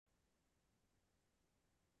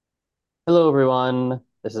Hello, everyone.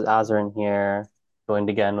 This is Azrin here, joined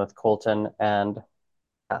again with Colton and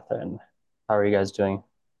Catherine. How are you guys doing?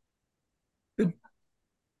 Good.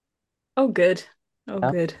 Oh, good. Oh,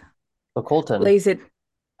 Yeah. good. So, Colton, Lazy.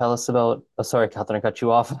 tell us about. Oh, sorry, Catherine, I cut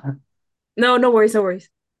you off. I'm No, no worries, no worries.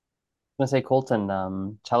 gonna say, Colton,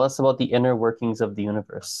 tell us about the inner workings of the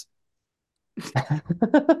universe.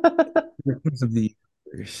 Because of the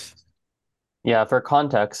years. Yeah, for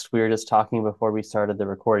context, we were just talking before we started the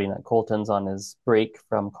recording that Colton's on his break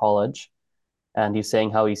from college, and he's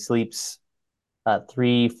saying how he sleeps at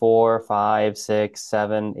 3, 4, 5, 6,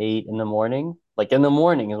 7, 8 in the morning. Like in the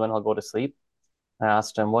morning is when he'll go to sleep. I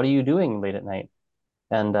asked him, "What are you doing late at night?"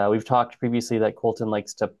 And we've talked previously that Colton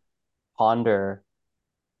likes to ponder,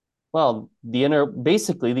 well,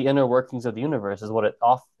 basically the inner workings of the universe is what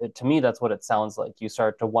to me, that's what it sounds like. You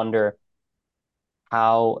start to wonder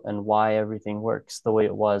how and why everything works the way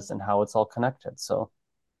it was and how it's all connected. So,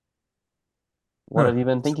 what Huh. have you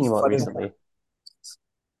been So thinking about funny. recently?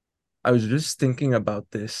 I was just thinking about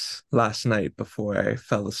this last night before I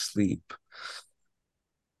fell asleep.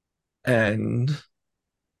 And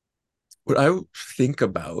what I think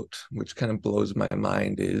about, which kind of blows my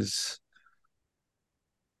mind, is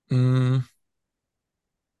mm,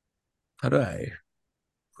 how do I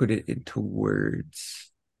put it into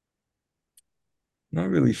words? Not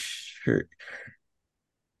really sure.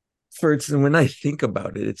 And when I think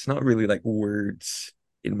about it, it's not really like words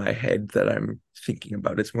in my head that I'm thinking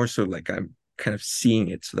about. It's more so like I'm kind of seeing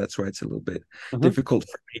it. So that's why it's a little bit Hmm. difficult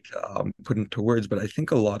for me to put into words. But I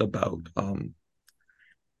think a lot about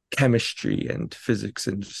chemistry and physics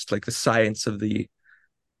and just like the science of the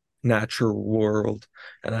natural world.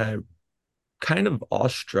 And I'm kind of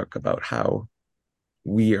awestruck about how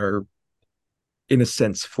we are, in a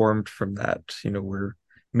sense, formed from that. We're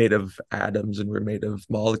made of atoms and we're made of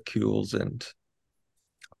molecules and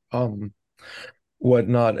um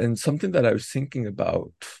whatnot. And something that I was thinking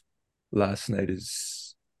about last night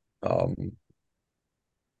is um,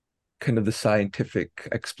 kind of the scientific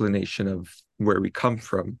explanation of where we come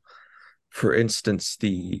from. For instance,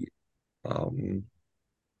 the um,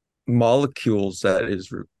 molecules that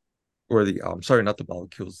is, or the sorry, not the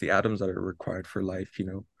molecules, the atoms that are required for life.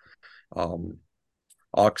 Um,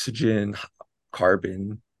 oxygen,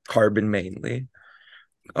 carbon, carbon mainly.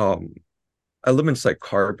 Um, Elements like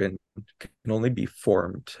carbon can only be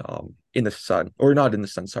formed in the sun, or not in the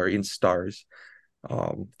sun, sorry, in stars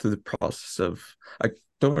through the process of, I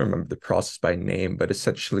don't remember the process by name, but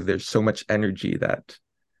essentially there's so much energy that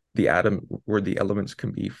the atom or the elements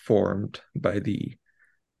can be formed by the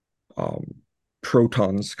um,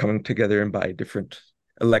 protons coming together and by different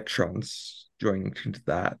electrons joining into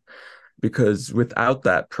that. Because without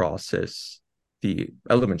that process, the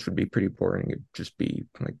elements would be pretty boring. It'd just be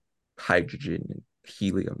like hydrogen and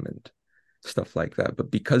helium and stuff like that. But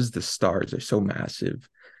because the stars are so massive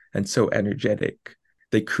and so energetic,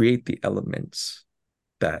 they create the elements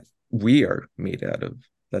that we are made out of.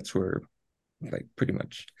 That's where like pretty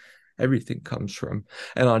much everything comes from.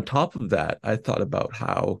 And on top of that, I thought about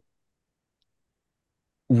how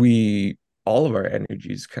we all of our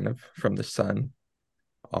energy is kind of from the sun.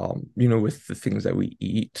 With the things that we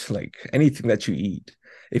eat, like anything that you eat,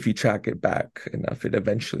 if you track it back enough, it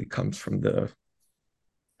eventually comes from the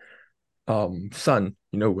sun,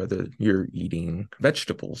 whether you're eating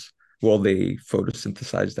vegetables. Well, they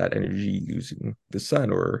photosynthesize that energy using the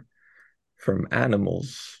sun, or from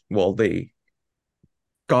animals. Well, they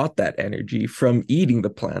got that energy from eating the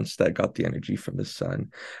plants that got the energy from the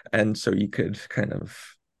sun. And so you could kind of,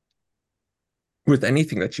 with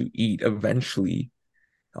anything that you eat, eventually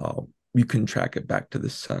you can track it back to the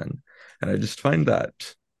sun. And I just find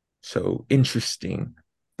that so interesting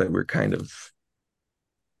that we're kind of,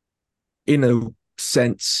 in a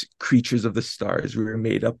sense, creatures of the stars. We were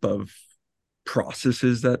made up of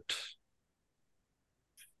processes that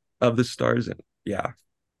of the stars. And yeah,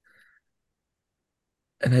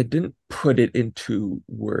 and I didn't put it into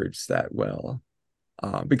words that well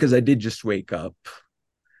because I did just wake up.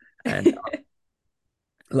 And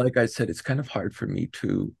like I said, it's kind of hard for me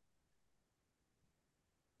to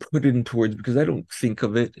put it into words because I don't think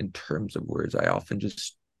of it in terms of words. I often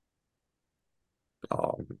just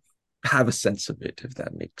um, have a sense of it, if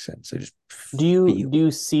that makes sense. I just Do you feel. do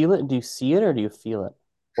you see it? Do you see it or do you feel it?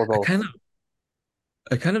 Or I kind both? of,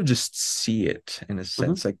 I kind of just see it in a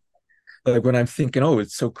Hmm. sense, like when I'm thinking, oh,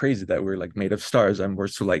 it's so crazy that we're like made of stars. I'm more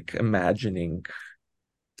so like imagining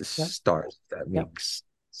the Yeah, stars. That yeah. makes,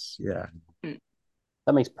 yeah. Mm.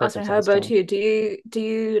 That makes Awesome. perfect How sense to about me. you? Do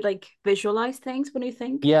you like visualize things when you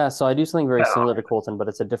think? Yeah, so I do something very similar to Colton, but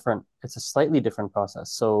it's a slightly different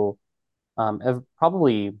process. So,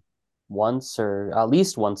 probably once or at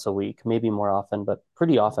least once a week, maybe more often, but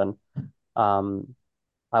pretty often. Um,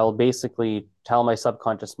 I will basically tell my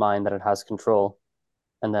subconscious mind that it has control,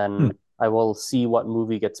 and Hmm. then I will see what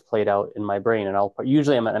movie gets played out in my brain, and I'll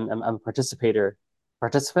usually I'm a participant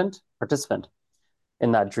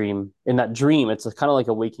in that dream. In that dream, it's kind of like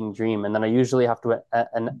a waking dream, and then I usually have to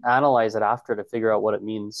analyze it after to figure out what it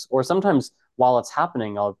means. Or sometimes while it's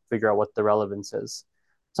happening, I'll figure out what the relevance is.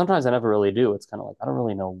 Sometimes I never really do. It's kind of like I don't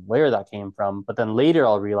really know where that came from, but then later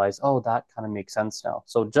I'll realize, oh, that kind of makes sense now.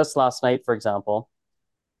 So just last night, for example,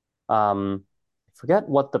 I forget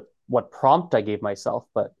what prompt I gave myself,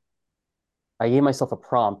 but I gave myself a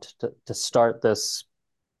prompt to start this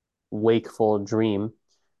wakeful dream,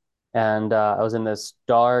 and I was in this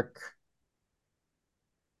dark.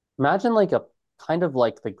 Imagine like a kind of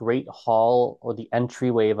like the great hall or the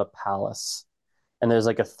entryway of a palace. And there's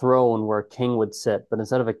like a throne where a king would sit, but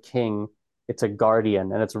instead of a king, it's a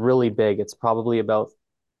guardian, and it's really big. It's probably about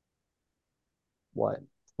what,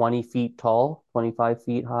 20 feet tall, 25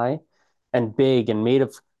 feet high, and big and made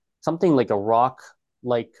of something like a rock,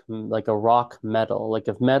 like a rock metal. Like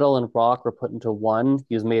if metal and rock were put into one,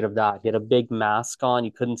 he was made of that. He had a big mask on,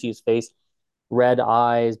 you couldn't see his face, red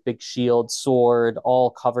eyes, big shield, sword,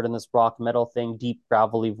 all covered in this rock metal thing, deep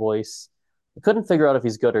gravelly voice. I couldn't figure out if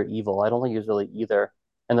he's good or evil. I don't think he was really either.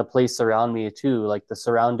 And the place around me too, like the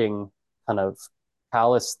surrounding kind of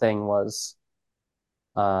palace thing was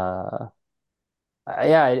uh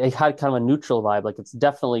yeah, it had kind of a neutral vibe. Like it's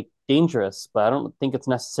definitely dangerous, but I don't think it's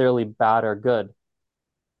necessarily bad or good.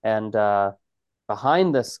 And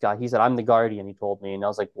behind this guy, he said, I'm the guardian, he told me. And I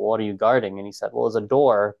was like, well, what are you guarding? And he said, well, there's a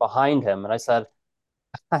door behind him. And I said,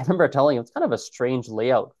 I remember telling him it's kind of a strange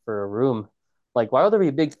layout for a room. Like, why would there be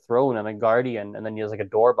a big throne and a guardian and then there's like a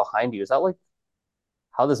door behind you? Is that like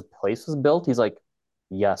how this place was built? He's like,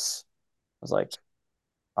 yes. I was like,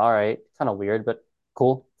 all right, kind of weird, but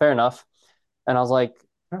cool, fair enough. And I was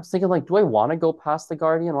thinking like, do I want to go past the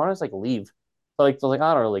guardian? Why don't I just like leave? So like, I was like,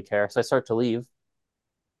 I don't really care. So I start to leave,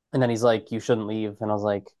 and then he's like, you shouldn't leave. And I was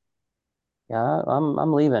like, yeah,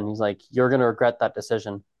 I'm leaving. He's like, you're gonna regret that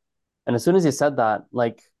decision. And as soon as he said that,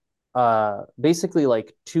 like, basically,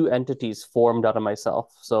 like two entities formed out of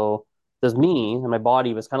myself. So there's me, and my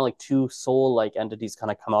body was kind of like two soul-like entities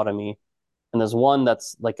kind of come out of me. And there's one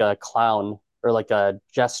that's like a clown or like a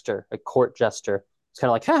jester, a court jester. It's kind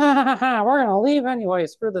of like, ha ha ha ha, we're gonna leave anyway.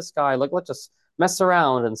 Screw this guy. Like, let's just mess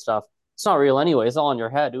around and stuff. It's not real anyway. It's all in your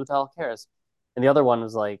head. Who the hell cares? And the other one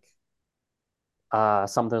was like,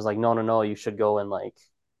 something was like, no, no, no, you should go and like,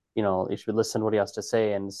 you should listen to what he has to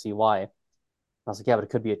say and see why. I was like, yeah, but it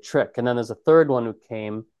could be a trick. And then there's a third one who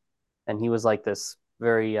came, and he was like this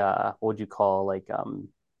very what would you call like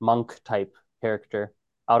monk type character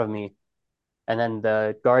out of me. And then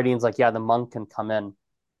the guardian's like, yeah, the monk can come in. And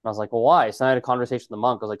I was like, well, why? So I had a conversation with the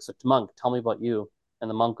monk. I was like, so monk, tell me about you. And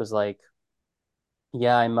the monk was like,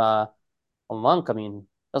 yeah, I'm a monk. I mean,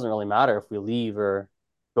 it doesn't really matter if we leave or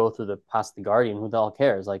go through the past the guardian. Who the hell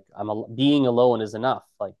cares? Like, being alone is enough.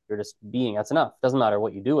 Like, you're just being. That's enough. Doesn't matter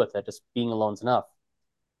what you do with it. Just being alone is enough.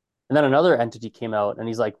 And then another entity came out, and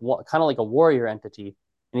he's like, what, kind of like a warrior entity.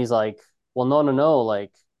 And he's like, well, no, no, no.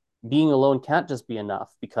 Like, being alone can't just be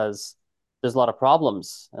enough because there's a lot of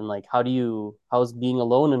problems. And like, how's being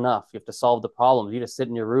alone enough? You have to solve the problems. You just sit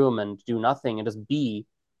in your room and do nothing and just be.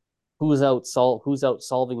 Who's out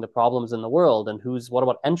solving the problems in the world, and what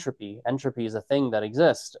about entropy? Entropy is a thing that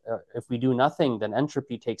exists. If we do nothing, then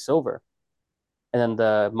entropy takes over. And then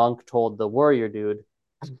the monk told the warrior dude,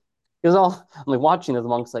 he was all, I'm like watching this, the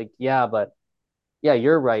monk's like, yeah, but yeah,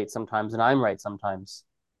 you're right sometimes, and I'm right sometimes.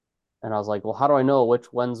 And I was like, well, how do I know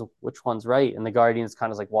which one's right? And the Guardian's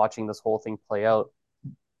kind of like watching this whole thing play out.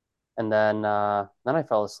 And then I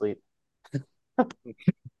fell asleep.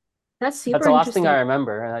 That's That's super the last thing I interesting.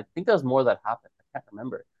 remember. And I think there was more that happened. I can't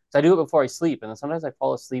remember. So I do it before I sleep, and then sometimes I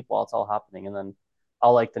fall asleep while it's all happening. And then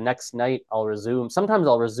I'll like the next night I'll resume. Sometimes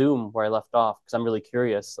I'll resume where I left off because I'm really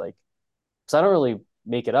curious. Like, because I don't really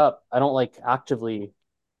make it up. I don't like actively,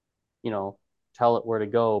 you know, tell it where to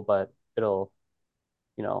go, but it'll,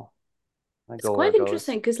 you know, I It's go where quite it goes.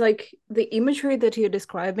 interesting because, like, the imagery that you're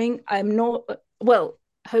describing, I'm not, well,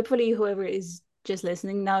 hopefully, whoever is just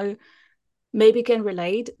listening now maybe can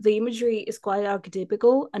relate. The imagery is quite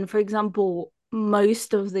archetypical. And for example,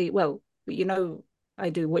 most of the, well, I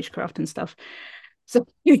do witchcraft and stuff. So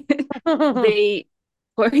they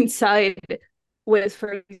coincide with,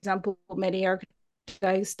 for example, many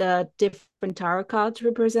archetypes that different tarot cards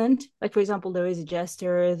represent. Like, for example, there is a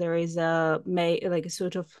jester, there is like a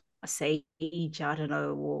sort of a sage, I don't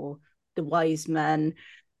know, or the wise man.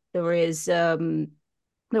 There is there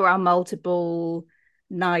are multiple.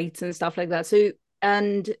 knights and stuff like that. So,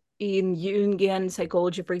 and in Jungian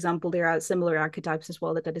psychology, for example, there are similar archetypes as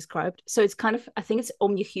well that are described. So it's kind of, I think it's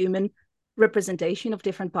omni-human representation of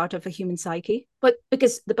different part of a human psyche. But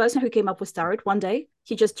because the person who came up with tarot one day,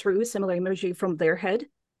 he just drew similar imagery from their head,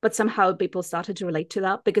 but somehow people started to relate to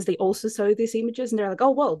that because they also saw these images and they're like,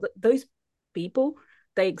 oh, well, those people,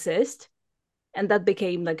 they exist. And that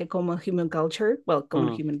became like a common human culture. Well,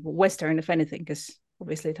 common human, Western, if anything, because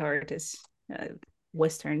obviously tarot is a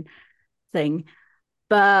Western thing.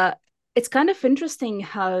 But it's kind of interesting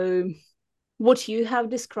how what you have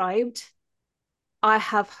described, I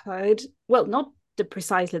have heard, well, not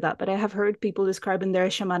precisely that, but I have heard people describing their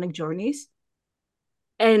shamanic journeys.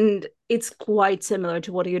 And it's quite similar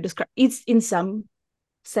to what you describe. It's in some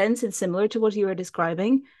sense, it's similar to what you are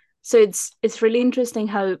describing. So it's really interesting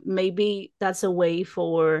how maybe that's a way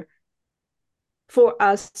for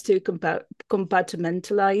us to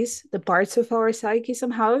compartmentalize the parts of our psyche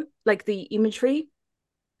somehow, like the imagery,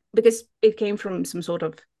 because it came from some sort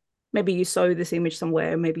of, maybe you saw this image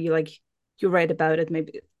somewhere, maybe you read about it,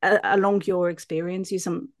 maybe along your experience you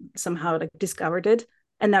somehow like discovered it,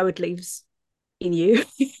 and now it lives in you,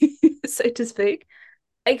 so to speak.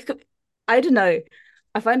 I I don't know.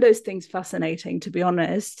 I find those things fascinating, to be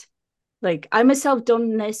honest. Like I myself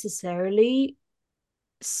don't necessarily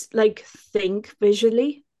like think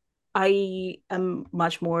visually. I am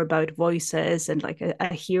much more about voices and like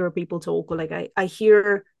I hear people talk, or like I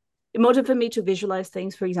hear, in order for me to visualize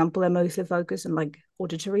things, for example, I mostly focus on like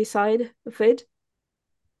auditory side of it.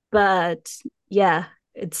 But yeah,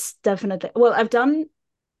 it's definitely, well, I've done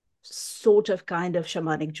sort of kind of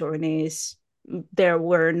shamanic journeys. There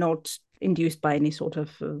were not induced by any sort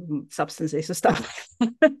of substances or stuff.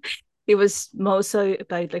 It was more so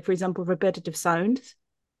about, like, for example, repetitive sounds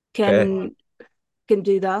Okay. can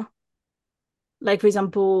do that. Like, for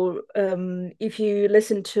example, if you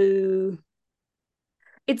listen to,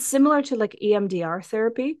 it's similar to like EMDR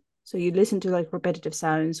therapy. So you listen to like repetitive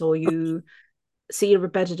sounds, or you see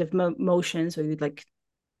repetitive motions, or you like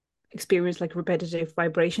experience like repetitive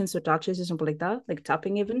vibrations or touches or something like that, like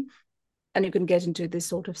tapping even, and you can get into this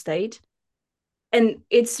sort of state. And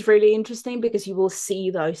it's really interesting because you will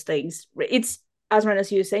see those things. It's, as well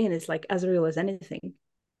as you were saying, it's like as real as anything.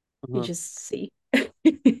 You just see and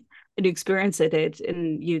you experience it,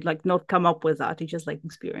 and you like not come up with that. You just like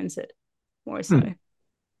experience it more so. Hmm.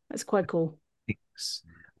 It's quite cool. Thanks.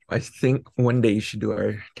 I think one day you should do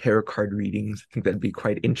our tarot card readings. I think that'd be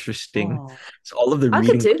quite interesting. Oh, So all of the I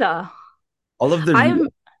could reading, do that. all of the re I'm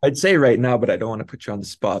I'd say right now, but I don't want to put you on the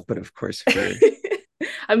spot. But of course, for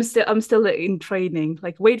I'm still in training.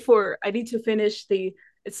 Like, wait for, I need to finish the,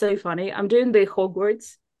 it's so funny. I'm doing the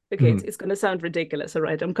Hogwarts. Okay, Mhm. it's gonna sound ridiculous, all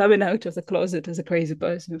right. I'm coming out of the closet as a crazy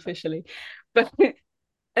person officially. But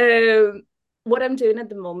um what I'm doing at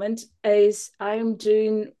the moment is I'm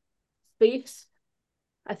doing fifth,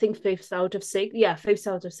 I think fifth out of six. Yeah, fifth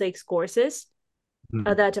out of six courses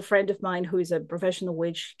Mhm. that a friend of mine who is a professional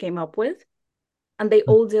witch came up with. And they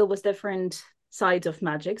all deal with different sides of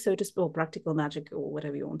magic, so just, well, practical magic or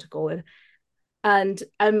whatever you want to call it. And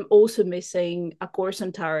I'm also missing a course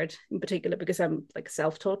on tarot in particular because I'm like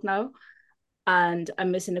self-taught now, and I'm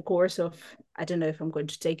missing a course of, I don't know if I'm going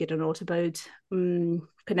to take it or not, about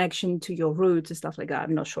connection to your roots and stuff like that.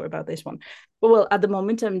 I'm not sure about this one, but well, at the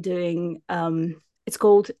moment I'm doing it's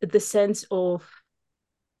called the sense of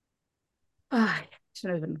I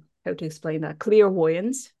don't even how to explain that,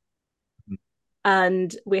 clairvoyance.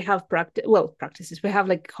 And we have practices, we have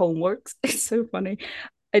like homeworks. It's so funny.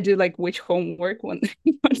 I do like witch homework one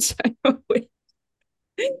one time a week.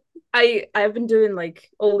 I've been doing like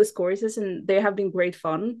all these courses, and they have been great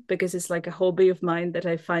fun because it's like a hobby of mine that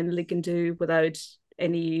I finally can do without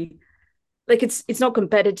any, like, it's not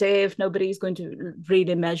competitive. Nobody's going to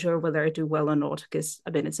really measure whether I do well or not, because I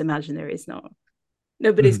mean it's imaginary. It's not,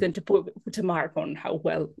 nobody's Mhm. going to put a mark on how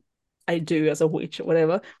well I do as a witch or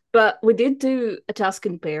whatever. But we did do a task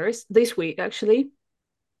in pairs this week, actually.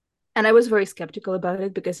 And I was very skeptical about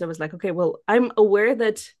it because I was like, okay, well, I'm aware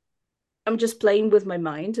that I'm just playing with my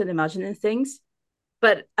mind and imagining things,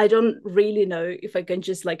 but I don't really know if I can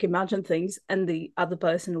just like imagine things and the other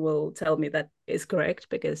person will tell me that is correct,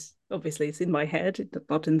 because obviously it's in my head,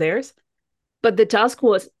 not in theirs. But the task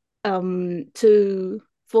was to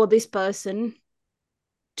for this person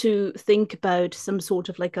to think about some sort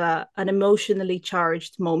of like an emotionally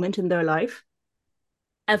charged moment in their life,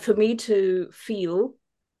 and for me to feel,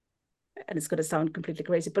 and it's going to sound completely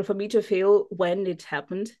crazy, but for me to feel when it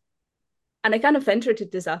happened. And I kind of entered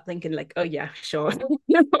into this out thinking like, oh yeah, sure.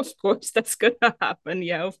 Of course that's gonna happen.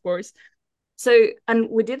 Yeah, of course. So, and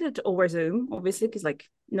we did it over Zoom, obviously, because like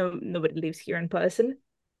nobody lives here in person.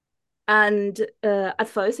 And at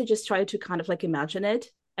first, I just tried to kind of like imagine it,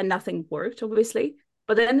 and nothing worked, obviously.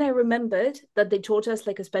 But then I remembered that they taught us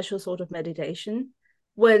like a special sort of meditation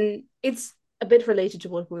when it's a bit related to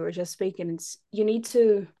what we were just speaking. It's you need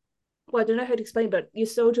to, well, I don't know how to explain, but you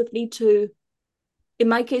sort of need to, in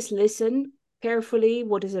my case, listen carefully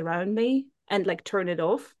what is around me and like turn it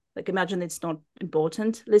off. Like imagine it's not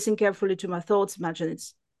important. Listen carefully to my thoughts. Imagine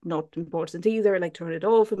it's not important either. Like turn it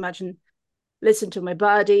off. Imagine listen to my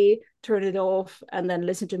body, turn it off, and then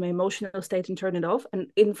listen to my emotional state and turn it off.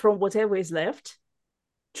 And in from whatever is left,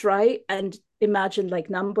 try and imagine like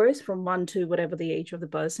numbers from 1 to whatever the age of the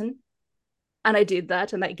person. And I did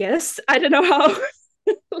that, and I guess I don't know how.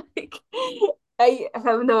 Like I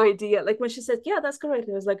have no idea. Like when she said, "Yeah, that's correct,"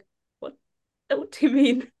 I was like, "What? What do you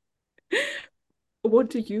mean? What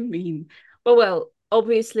do you mean?" But well,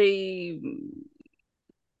 obviously,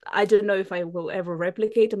 I don't know if I will ever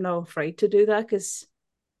replicate. I'm not afraid to do that because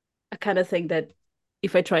I kind of think that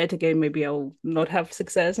if I try it again, maybe I'll not have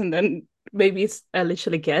success, and then maybe it's I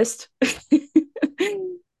literally guessed,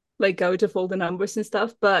 like out of all the numbers and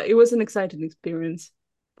stuff. But it was an exciting experience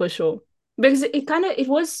for sure because it kind of it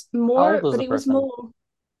was How old more, was but the it was person? more,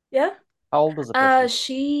 yeah. How old was the person?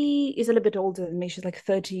 She is a little bit older than me. She's like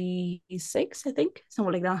 36, I think,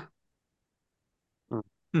 something like that. Hmm.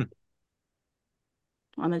 Hmm.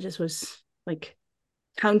 And I just was like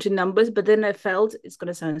counting numbers, but then I felt it's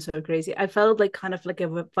gonna sound so crazy. I felt like kind of like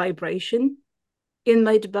a vibration in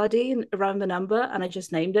my body around the number, and I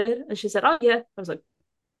just named it. And she said, "Oh yeah." I was like,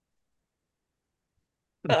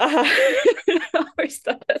 "Is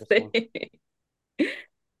that a Interesting. thing?"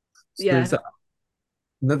 So there's Yeah,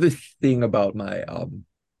 another thing about my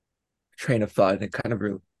train of thought, and it kind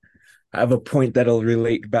of I have a point that'll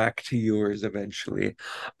relate back to yours eventually.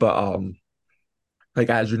 But like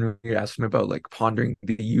as when you asked me about like pondering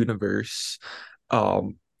the universe,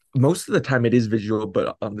 um most of the time it is visual,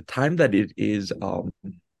 but on the time that it is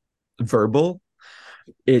verbal,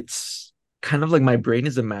 it's kind of like my brain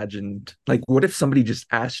is imagined like what if somebody just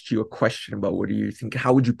asked you a question about what do you think,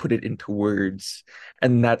 how would you put it into words,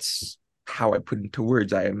 and that's how I put into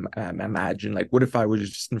words. I imagine like what if I was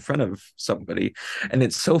just in front of somebody. And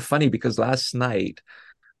it's so funny because last night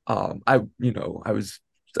I was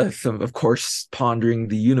of course pondering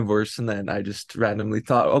the universe, and then I just randomly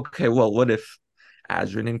thought, okay, well, what if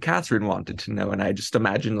Azrin and Catherine wanted to know? And I just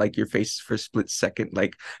imagined like your faces for a split second,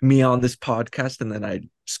 like me on this podcast, and then I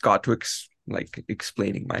just got to like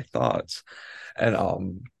explaining my thoughts. And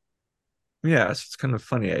yeah, so it's kind of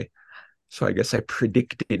funny. So I guess I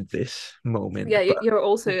predicted this moment, yeah. but You're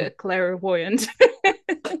also a clairvoyant.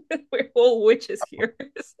 We're all witches here,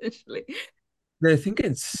 essentially. I think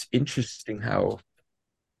it's interesting how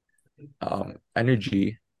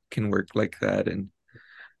energy can work like that. And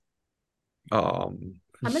um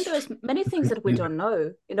I mean, there's many things that we don't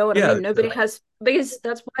know. You know what I yeah, mean? Nobody has, because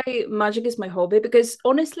that's why magic is my hobby. Because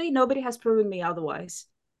honestly, nobody has proven me otherwise.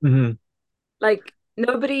 mhm, Like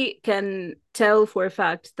nobody can tell for a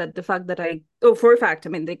fact that the fact that oh, for a fact, I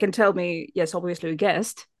mean, they can tell me, yes, obviously you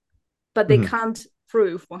guessed, but they mhm, can't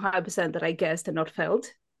prove 100% that I guessed and not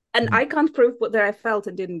felt. And mhm, I can't prove what that I felt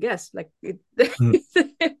and didn't guess. Like it, mhm,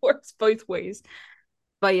 it works both ways.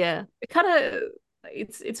 But yeah, it kind of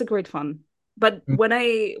it's a great fun. But mhm, when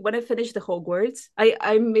I finish the Hogwarts,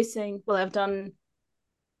 I'm missing. Well, I've done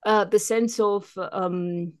the sense of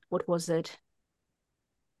what was it?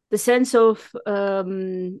 The sense of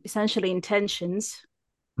essentially intentions,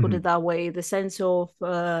 put mhm, it that way, the sense of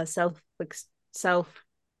self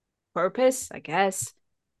purpose, I guess,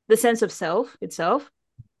 the sense of self itself.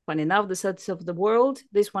 Funny enough, the sense of the world.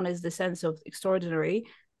 This one is the sense of extraordinary,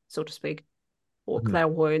 so to speak, or mhm,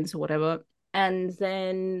 clairvoyance or whatever. And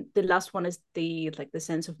then the last one is the like the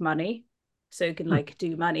sense of money, so you can mhm, like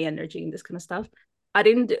do money energy and this kind of stuff. I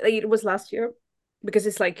didn't. It was last year because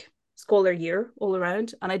it's like scholar year all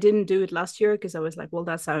around, and I didn't do it last year because I was like, well,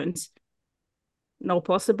 that sounds not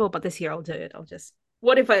possible. But this year I'll do it. I'll just.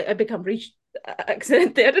 What if I become rich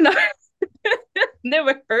accidentally? I don't know.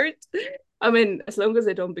 Never hurt. I mean, as long as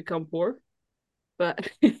I don't become poor. But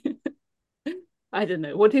I don't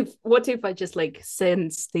know. What if I just like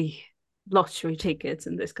sense the lottery tickets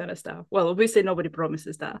and this kind of stuff? Well, obviously nobody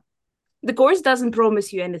promises that. The course doesn't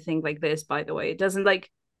promise you anything like this, by the way. It doesn't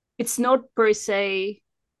like it's not per se.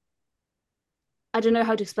 I don't know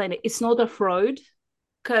how to explain it. It's not a fraud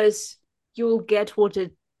because you will get what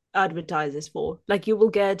it advertises for. Like you will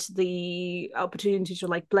get the opportunity to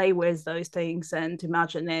like play with those things and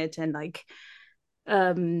imagine it and like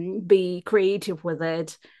be creative with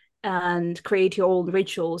it. and create your own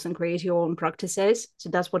rituals and create your own practices. So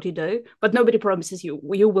that's what you do. But nobody promises you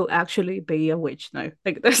will actually be a witch. No,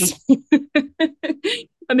 like that's.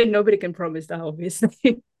 I mean, nobody can promise that,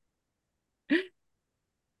 obviously.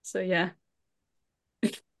 So yeah,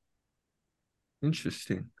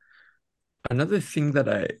 Interesting. Another thing that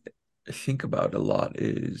I think about a lot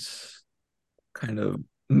is kind of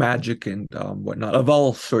magic and whatnot of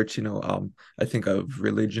all sorts, I think of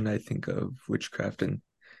religion, I think of witchcraft and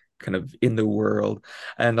kind of in the world.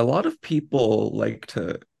 And a lot of people like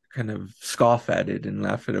to kind of scoff at it and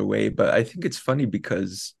laugh it away. But I think it's funny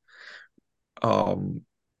because um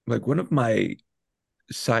like one of my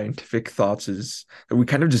scientific thoughts is that we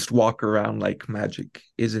kind of just walk around like magic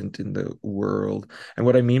isn't in the world. And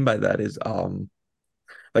what I mean by that is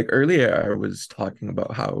like earlier I was talking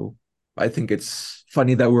about how I think it's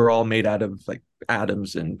funny that we're all made out of like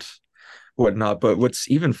atoms and whatnot. But what's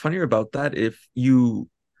even funnier about that, if you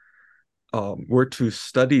were to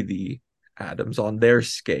study the atoms on their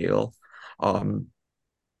scale, um,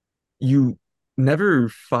 you never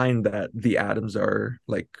find that the atoms are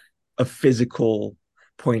like a physical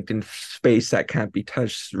point in space that can't be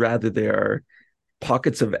touched. Rather, they are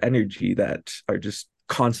pockets of energy that are just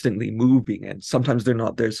constantly moving. And sometimes they're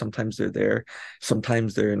not there, sometimes they're there,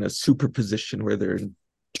 sometimes they're in a superposition where they're in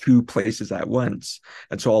two places at once.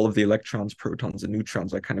 And so all of the electrons, protons, and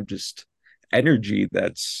neutrons are kind of just energy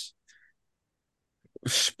that's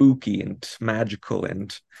spooky and magical,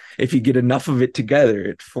 and if you get enough of it together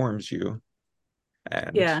it forms you.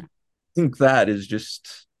 And yeah. I think that is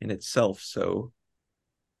just in itself so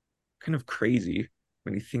kind of crazy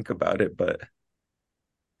when you think about it. But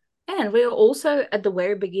And we're also at the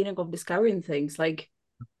very beginning of discovering things. Like,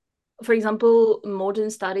 for example,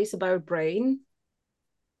 modern studies about brain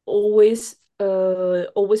always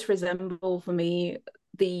resemble for me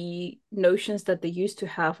the notions that they used to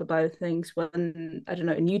have about things when, I don't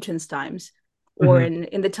know, in Newton's times or mhm,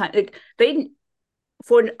 in the time, like they,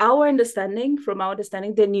 for our understanding, from our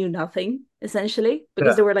understanding, they knew nothing essentially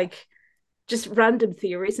because they yeah. were like just random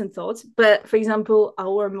theories and thoughts. But for example,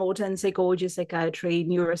 our modern psychology, psychiatry,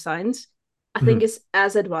 neuroscience, I think Mhm. is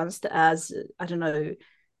as advanced as, I don't know,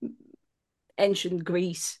 ancient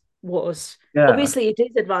Greece was. Yeah, Obviously, it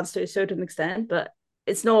is advanced to a certain extent, but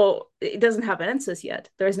it's not. It doesn't have answers yet.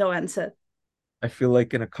 There is no answer. I feel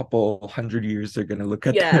like in a couple hundred years they're going to look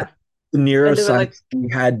at the, Yeah, the and they were like, neuroscience we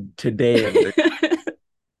had today and the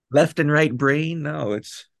left and right brain. No,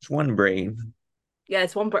 it's one brain. yeah,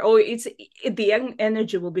 it's one part. Or the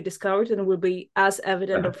energy will be discovered and will be as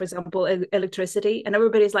evident Yeah. of, for example, electricity. And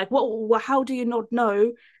everybody's like, well, how do you not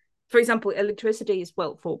know? For example, electricity is,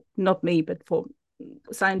 well, for not me, but for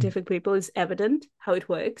scientific people, is evident how it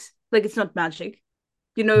works. Like it's not magic.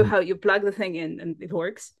 You know Mhm. how you plug the thing in and it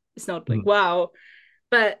works. It's not like Mhm. wow.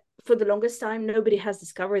 But for the longest time, nobody has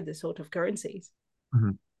discovered this sort of currencies.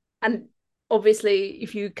 Mhm. And obviously,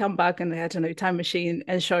 if you come back and I don't know, time machine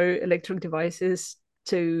and show electric devices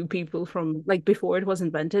to people from like before it was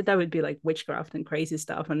invented, that would be like witchcraft and crazy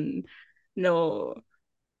stuff. And no,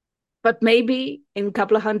 but maybe in a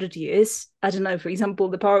couple of hundred years, I don't know, for example,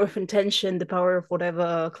 the power of intention, the power of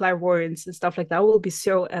whatever clairvoyance and stuff like that will be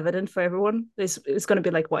so evident for everyone. It's going to be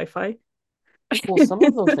like Wi-Fi. Well, some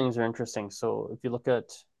of those things are interesting. So if you look at,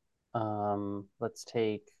 um, let's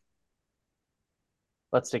take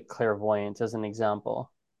let's take clairvoyance as an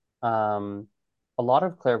example. Um, a lot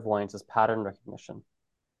of clairvoyance is pattern recognition.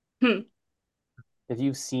 Hmm. If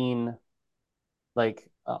you've seen, like,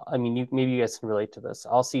 I mean, maybe you guys can relate to this.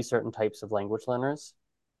 I'll see certain types of language learners,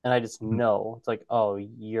 and I just Mhm. know it's like, oh,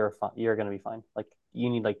 you're fine. You're gonna be fine. Like, you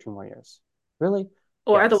need like 2 more years. Really?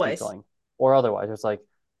 Or Yeah, just keep otherwise. going. Or otherwise, it's like,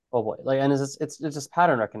 oh boy, like, and it's just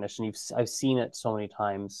pattern recognition. I've seen it so many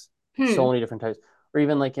times, so Hmm. many different types. Or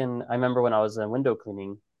even like I remember when I was in window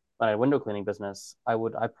cleaning, when I had a window cleaning business, I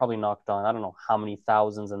probably knocked on I don't know how many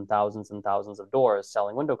thousands and thousands and thousands of doors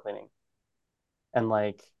selling window cleaning, and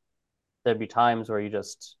like there'd be times where you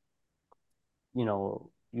just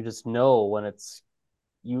know when it's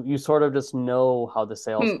you sort of just know how the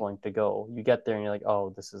sale's Hmm. going to go. You get there and you're like,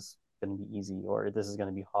 oh, this is going to be easy, or this is going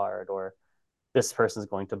to be hard, or this person's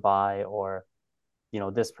going to buy, or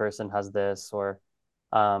this person has this,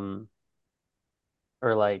 um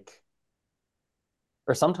or like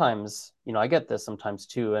or sometimes I get this sometimes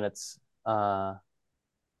too, and it's I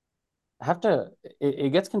have to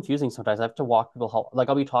it gets confusing sometimes. I have to walk people help, like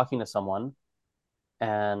I'll be talking to someone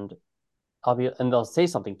and they'll say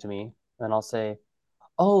something to me and I'll say,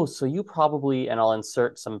 oh, so you probably, and I'll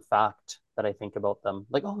insert some fact that I think about them.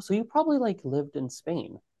 Like, oh, so you probably like lived in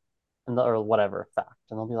Spain or whatever fact.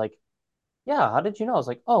 And they'll be like, yeah, how did you know? I was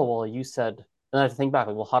like, oh, well, you said And then I have to think back,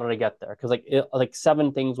 like, well, how did I get there? Because like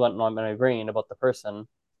seven things went on in my brain about the person.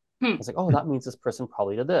 Hmm. It's like, oh, that means this person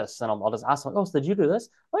probably did this. And I'll just ask them, like, oh, so did you do this?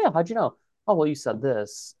 Oh, yeah, how'd you know? Oh, well, you said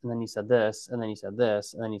this, and then you said this, and then you said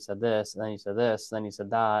this, and then you said this, and then you said this, and then you said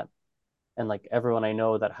that. And like everyone I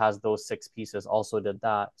know that has those six pieces also did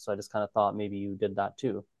that. So I just kind of thought maybe you did that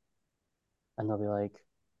too. And they'll be like,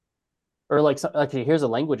 or like, okay, here's a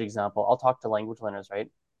language example. I'll talk to language learners, right?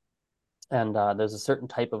 And there's a certain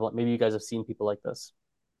type of, maybe you guys have seen people like this.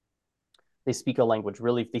 They speak a language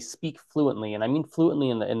really, they speak fluently. And I mean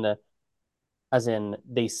fluently as in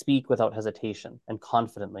they speak without hesitation and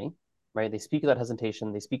confidently, right? They speak without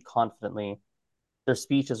hesitation, they speak confidently. Their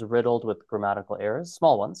speech is riddled with grammatical errors,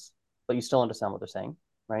 small ones, but you still understand what they're saying,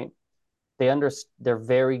 right? They're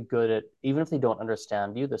very good at, even if they don't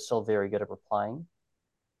understand you, they're still very good at replying.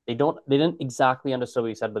 They didn't exactly understand what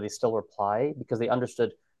you said, but they still reply because they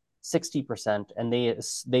understood 60% and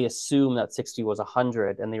they assume that 60 was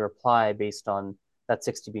 100 and they reply based on that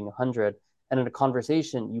 60 being 100. And in a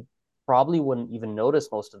conversation, you probably wouldn't even notice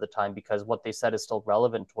most of the time because what they said is still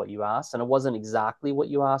relevant to what you asked. And it wasn't exactly what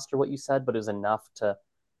you asked or what you said, but it was enough to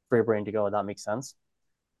for your brain to go, that makes sense.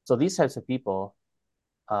 So these types of people,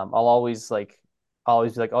 I'll always be like,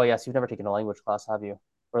 oh yes, you've never taken a language class, have you?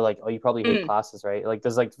 Or like, oh, you probably hate Mm. classes, right? Like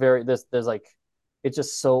there's like very there's like it's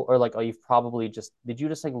just so or like, oh, you've probably just did you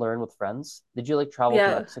just like learn with friends? Did you like travel to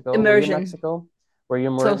Yeah, Mexico? Were you in immersion. Mexico? Were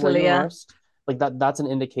Totally, you yeah. immersed? Like that's an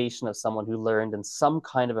indication of someone who learned in some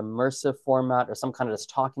kind of immersive format or some kind of just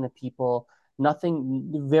talking to people,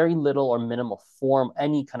 nothing very little or minimal form,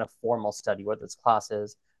 any kind of formal study, whether it's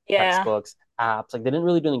classes, Yeah. textbooks, apps. Like they didn't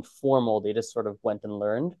really do anything formal. They just sort of went and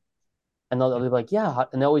learned. And they'll be like, yeah.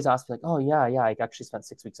 And they always ask me, like, oh, yeah, yeah. I actually spent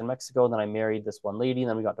 6 weeks in Mexico. And then I married this one lady. And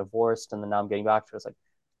then we got divorced. And then now I'm getting back to it. It's like,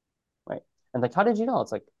 right. And like, how did you know?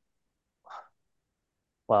 It's like,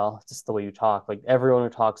 well, it's just the way you talk. Like everyone who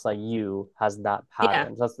talks like you has that Yeah.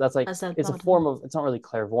 pattern. So that's like, That's that it's a pattern. form of, it's not really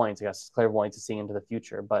clairvoyance, I guess. Clairvoyance is seeing into the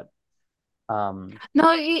future. But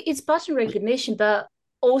No, it's pattern recognition, but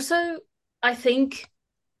also I think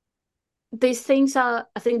these things are,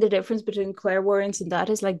 I think the difference between clairvoyance and that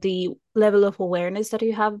is like the level of awareness that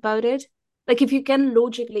you have about it. Like if you can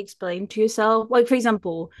logically explain to yourself, like for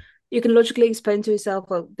example, you can logically explain to yourself,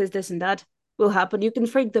 well, this, and that will happen. You can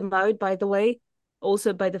freak them out, by the way,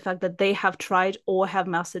 also by the fact that they have tried or have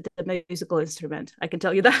mastered the musical instrument. I can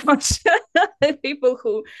tell you that much. People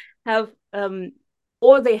who have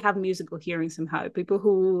or they have musical hearing somehow. People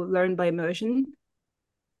who learn by immersion,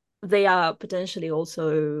 they are potentially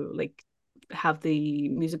also like have the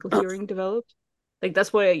musical hearing developed. Like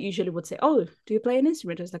that's why I usually would say, "Oh, do you play an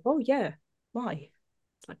instrument?" It's like, "Oh yeah, why?"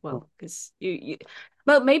 It's like, well, because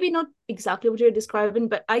well, maybe not exactly what you're describing,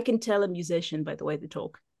 but I can tell a musician by the way they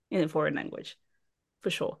talk in a foreign language,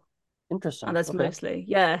 for sure. And interesting. that's Okay. mostly,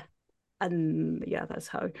 yeah, and yeah, that's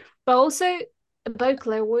how. But also about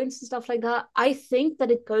clairvoyance and stuff like that, I think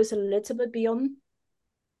that it goes a little bit beyond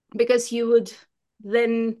because you would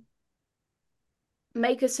then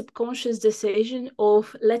make a subconscious decision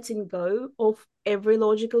of letting go of every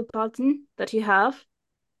logical pattern that you have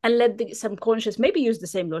and let the subconscious maybe use the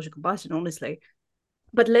same logical pattern, honestly,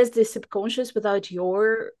 but let the subconscious without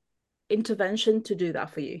your intervention to do that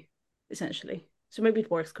for you, essentially. So maybe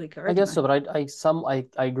it works quicker. I I don't guess know. so, but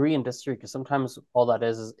I agree and disagree because sometimes all that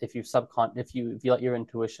is if you if you let your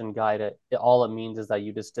intuition guide it, all it means is that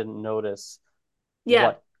you just didn't notice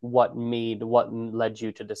Yeah. what led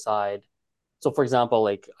you to decide. So for example,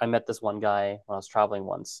 like I met this one guy when I was traveling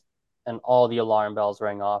once and all the alarm bells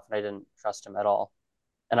rang off and I didn't trust him at all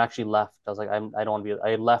and actually left. I was like, I don't want to be,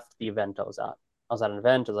 I left the event I was at. I was at an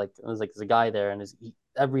event. It was like there's a guy there and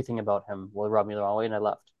everything about him will rub me the wrong way and I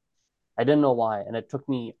left. I didn't know why. And it took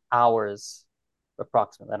me hours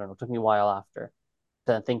approximately. I don't know. It took me a while after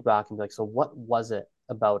to think back and be like, so what was it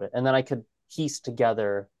about it? And then I could piece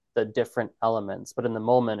together the different elements. But in the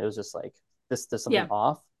moment, it was just like, there's something Yeah.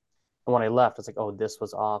 off. And when I left, it's like, oh, this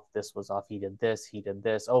was off. This was off. He did this. He did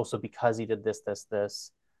this. Oh, so because he did this,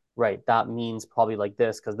 right, that means probably like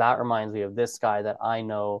this, because that reminds me of this guy that I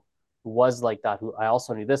know who was like that, who I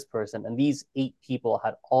also knew this person. And these eight people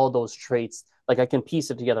had all those traits. Like I can piece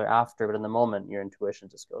it together after, but in the moment, your intuition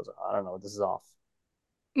just goes, I don't know, this is off.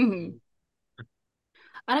 Mm-hmm.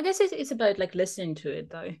 And I guess it's about like listening to it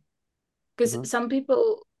though, because Mm-hmm. some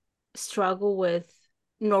people struggle with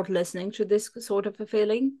not listening to this sort of a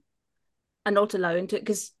feeling and not allowing to,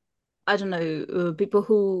 because I don't know, people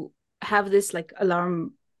who have this like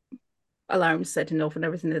alarm setting off and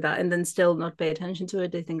everything like that, and then still not pay attention to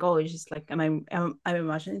it. They think, oh, it's just like I'm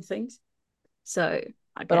imagining things. So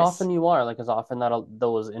I But guess often you are, like, as often that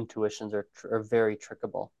those intuitions are very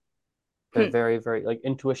trickable. They're very, very like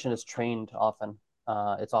intuition is trained often.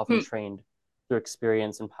 It's often Hmm. trained through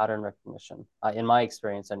experience and pattern recognition, in my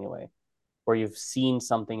experience anyway, where you've seen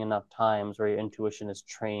something enough times where your intuition is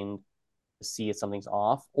trained to see if something's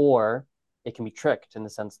off, or it can be tricked in the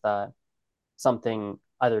sense that something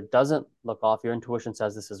either doesn't look off, your intuition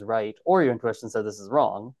says this is right, or your intuition says this is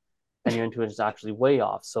wrong, and your intuition is actually way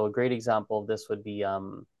off. So a great example of this would be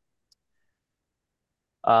um,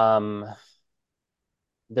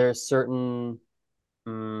 there's certain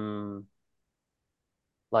um,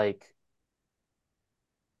 like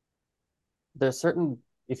there's certain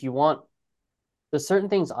if you want there's certain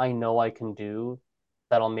things I know I can do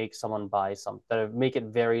that'll make someone buy something that make it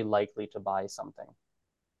very likely to buy something.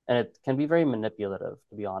 And it can be very manipulative,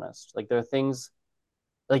 to be honest. Like there are things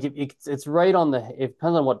like it's right on the it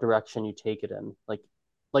depends on what direction you take it in. Like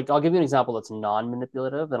I'll give you an example that's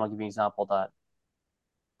non-manipulative, then I'll give you an example that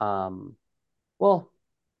um well,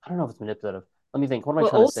 I don't know if it's manipulative. Let me think. What am I Well,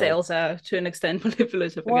 trying to all say? sales are to an extent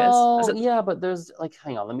manipulative, I guess. As Well, it, yeah, but there's like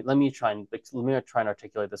hang on, let me try and let me try and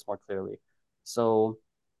articulate this more clearly. So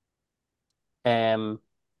um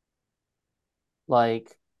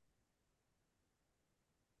like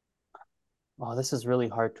oh, this is really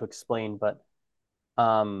hard to explain, but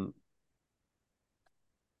um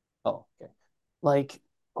oh, okay. Like,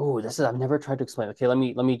 oh, this is I've never tried to explain. Okay, let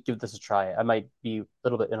me give this a try. I might be a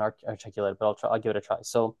little bit inarticulate, but I'll give it a try.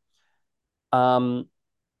 So, um,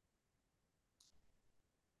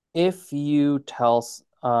 if you tell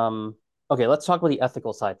okay, let's talk about the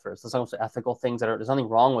ethical side first. Let's talk about the ethical things that are there's nothing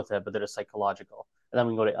wrong with it, but they're just psychological. And then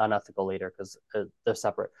we can go to unethical later because they're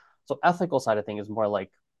separate. So ethical side of thing is more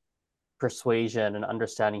like persuasion and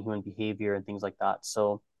understanding human behavior and things like that.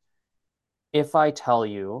 So if I tell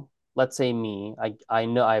you, let's say me, I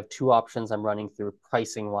know I have two options I'm running through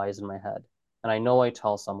pricing wise in my head. And I know I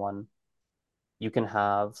tell someone you can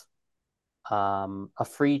have a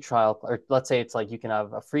free trial, or let's say it's like you can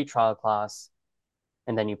have a free trial class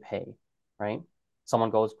and then you pay, right?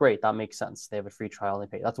 Someone goes, great, that makes sense. They have a free trial and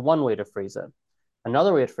they pay. That's one way to phrase it.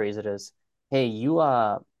 Another way to phrase it is, hey, you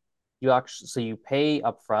actually so you pay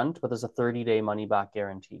upfront, but there's a 30-day money back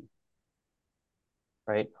guarantee,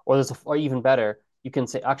 right? Or even better, you can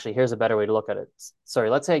say, actually, here's a better way to look at it. Sorry,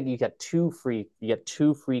 let's say you get two free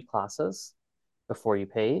classes before you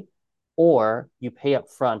pay, or you pay up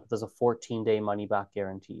front, but there's a 14-day money back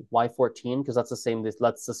guarantee. Why 14? Because that's the same.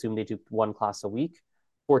 Let's assume they do one class a week.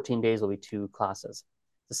 14 days will be two classes.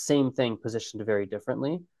 The same thing positioned very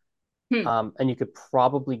differently. hmm, And you could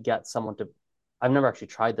probably get someone to, I've never actually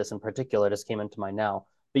tried this in particular, it just came into mind now,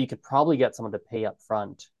 but you could probably get someone to pay up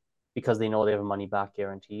front because they know they have a money back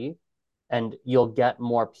guarantee. And you'll get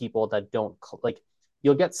more people that don't, like,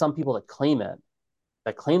 you'll get some people that claim it,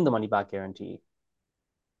 that claim the money back guarantee,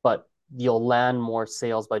 but you'll land more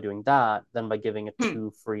sales by doing that than by giving a hmm.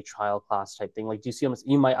 two free trial class type thing. Like, do you see?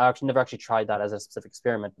 You might actually never actually tried that as a specific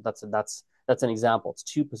experiment, but that's an example. It's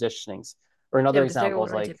two positionings. Or Yeah, another because they're example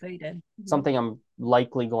is already like paid in. Mhm. something I'm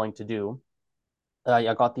likely going to do.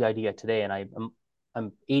 I got the idea today, and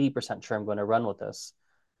I'm 80% sure I'm going to run with this.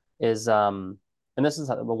 Is and this is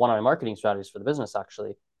one of my marketing strategies for the business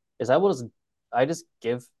actually. Is I just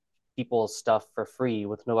give people stuff for free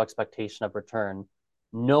with no expectation of return,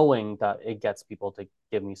 knowing that it gets people to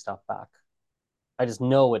give me stuff back. I just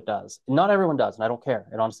know it does. Not everyone does, and I don't care.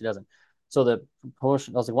 It honestly doesn't. So the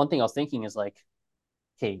promotion, I was like, one thing I was thinking is like,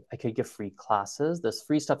 okay, I could give free classes. There's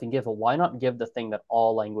free stuff you can give, but why not give the thing that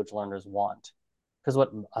all language learners want? Because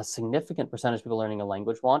what a significant percentage of people learning a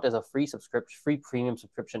language want is a free premium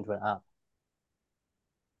subscription to an app.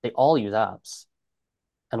 They all use apps,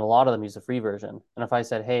 and a lot of them use the free version. And if I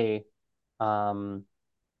said, um,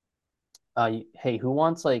 hey, who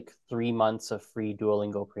wants like 3 months of free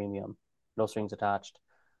Duolingo Premium, no strings attached?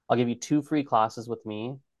 I'll give you two free classes with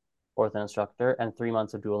me or with an instructor and 3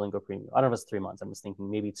 months of Duolingo Premium. I don't know if it's 3 months. I'm just thinking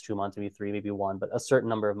maybe it's 2 months, maybe three, maybe one, but a certain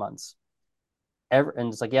number of months. And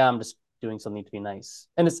it's like, yeah, I'm just doing something to be nice.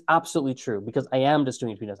 And it's absolutely true because I am just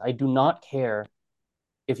doing it to be nice. I do not care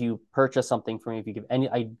if you purchase something from me, if you give any,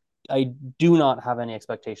 I do not have any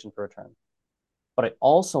expectation for return. But I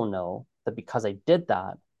also know that because I did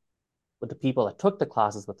that with the people that took the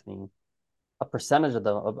classes with me, a percentage of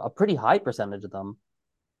them, a pretty high percentage of them,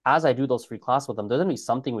 as I do those free classes with them, there's gonna be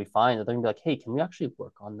something we find that they're gonna be like, hey, can we actually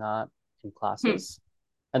work on that in Hmm. classes?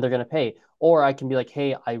 And they're gonna pay. Or I can be like,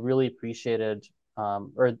 hey, I really appreciated,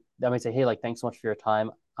 or I might say, hey, like, thanks so much for your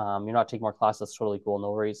time. You're not taking more classes, that's totally cool,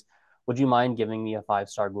 no worries. Would you mind giving me a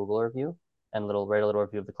 5-star Google review and write a little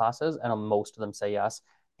review of the classes? And most of them say yes.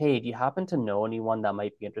 Hey, do you happen to know anyone that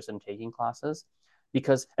might be interested in taking classes?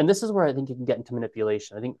 because, and this is where I think you can get into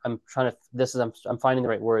manipulation. I think I'm trying to, this is, I'm finding the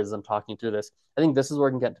right words as I'm talking through this. I think this is where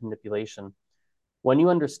I can get into manipulation. When you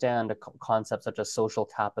understand a concept such as social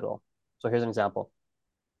capital. So here's an example.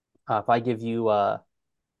 If I give you, if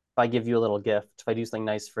I give you a little gift, if I do something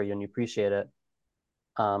nice for you and you appreciate it,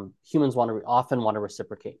 humans often want to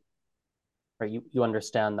reciprocate, right? You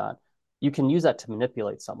understand that. You can use that to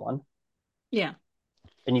manipulate someone, Yeah.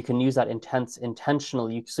 and you can use that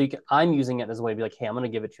intentionally. So I'm using it as a way to be like, hey, I'm going to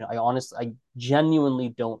give it to you. I genuinely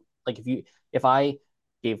don't like if I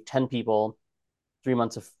gave 10 people 3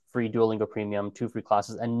 months of free Duolingo Premium, 2 free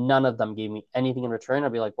classes, and none of them gave me anything in return,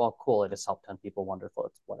 I'd be like, well, cool, I just helped 10 people, wonderful,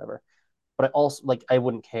 it's whatever. But I also like I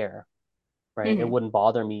wouldn't care, right? It Mm-hmm. wouldn't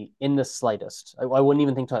bother me in the slightest. I wouldn't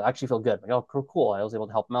even think to actually feel good. Like, oh, cool, I was able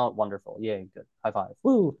to help them out, wonderful, yay, good, high five,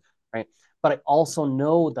 woo, right? But I also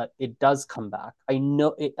know that it does come back. I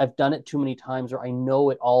know it, I've done it too many times, or I know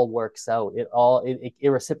it all works out. It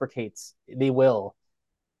reciprocates. They will.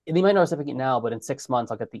 They might not reciprocate now, but in 6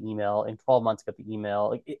 months I'll get the email. In 12 months, I'll get the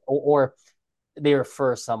email. Or they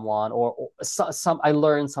refer someone, or some I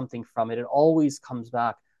learn something from it. It always comes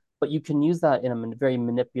back. But you can use that in a very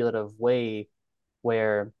manipulative way,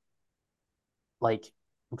 where, like,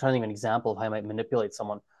 I'm trying to think of an example of how I might manipulate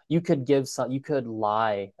someone. You could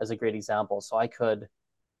lie as a great example. So I could,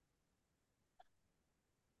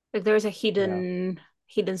 Like there is a yeah.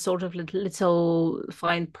 hidden sort of little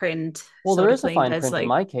fine print Well, there sort of is a thing fine that's print in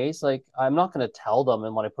like, my case. Like, I'm not going to tell them,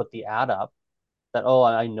 and when I put the ad up, that, oh,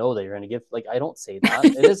 I know that you're going to give. Like, I don't say that.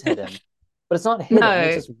 It is hidden, but it's not hidden.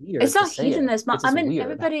 It's no, just it's weird to not say hidden it. as much. It's I just mean, weird.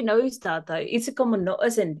 everybody knows that though. It's a common no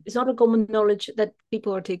as in it's not a common knowledge that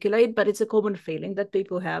people articulate, but it's a common feeling that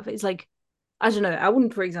people have. It's like, I don't know, I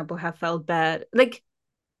wouldn't, for example, have felt bad. Like,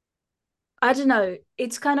 I don't know.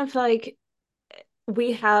 It's kind of like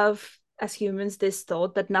we have as humans this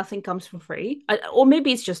thought that nothing comes for free. Or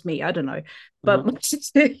maybe it's just me, I don't know. But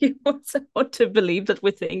Hmm. you also want to believe that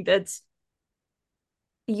we think that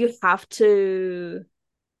you have to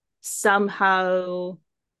somehow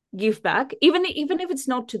give back, even if it's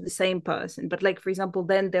not to the same person, but like for example,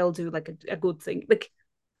 then they'll do like a good thing. Like,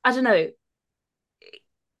 I don't know,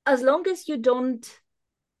 as long as you don't,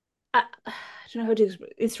 I don't know how to,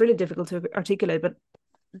 it's really difficult to articulate, but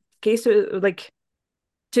case to like,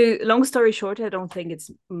 to long story short, I don't think it's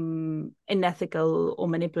unethical or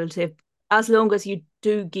manipulative as long as you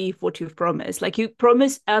do give what you've promised. Like, you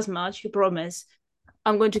promise as much, you promise,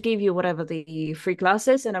 I'm going to give you whatever the free class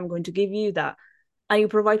is, and I'm going to give you that. And you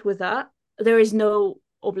provide with that. There is no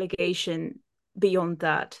obligation beyond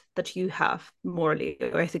that you have morally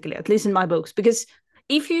or ethically, at least in my books. Because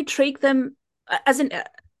if you treat them as in,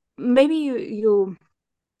 maybe you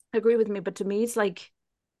agree with me, but to me, it's like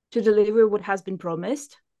to deliver what has been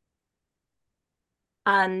promised,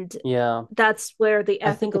 and Yeah. that's where the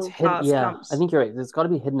I think it's ethical hidden. part Yeah, I comes. think you're right. There's got to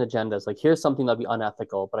be hidden agendas. Like, here's something that'd be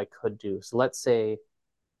unethical, but I could do. So let's say,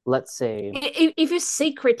 If you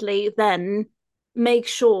secretly then make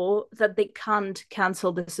sure that they can't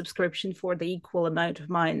cancel the subscription for the equal amount of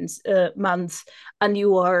months, and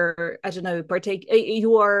you are, I don't know,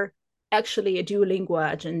 you are actually a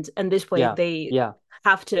Duolingo agent, and this way yeah, they yeah,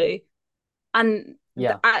 have to, and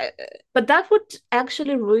yeah, but that would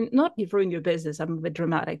actually not ruin your business. I'm a bit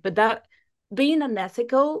dramatic, but that being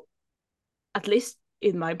unethical, at least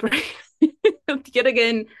in my brain, yet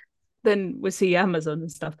again, then we see Amazon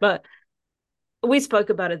and stuff, but we spoke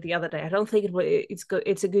about it the other day. I don't think it's good.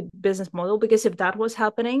 It's a good business model, because if that was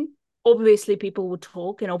happening, obviously people would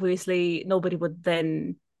talk, and obviously nobody would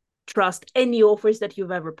then trust any offers that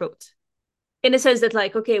you've ever put. In a sense that,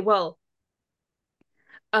 like, okay, well,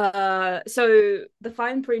 so the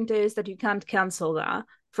fine print is that you can't cancel that,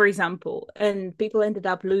 for example, and people ended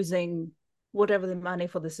up losing whatever the money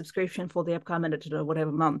for the subscription for the upcoming, I don't know,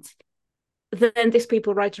 whatever month. Then these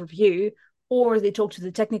people write a review, or they talk to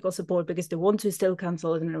the technical support because they want to still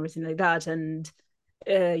cancel it and everything like that, and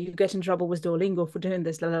you get in trouble with Duolingo for doing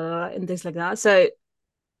this, blah, blah, blah, and things like that. So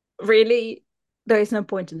really, there is no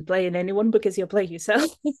point in playing anyone, because you're playing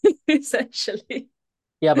yourself essentially.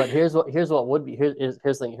 yeah. But here's what would be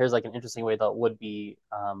here's like an interesting way that would be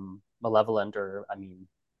malevolent, or I mean,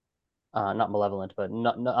 not malevolent, but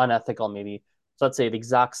not unethical maybe. So let's say the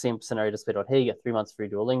exact same scenario just played out. Hey, you get 3 months free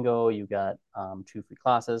Duolingo, you get 2 free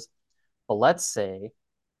classes. But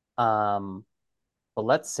um,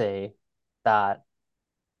 let's say that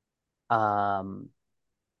um,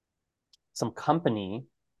 some company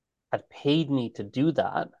had paid me to do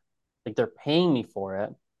that. Like, they're paying me for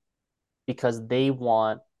it because they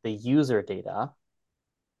want the user data,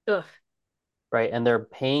 Ugh. right? And they're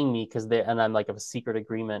paying me because they, and I'm like, of a secret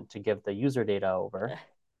agreement to give the user data over.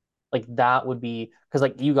 like that would be because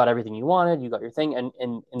like you got everything you wanted, you got your thing, and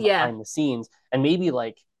Yeah. behind the scenes, and maybe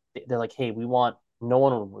like they're like, hey, we want no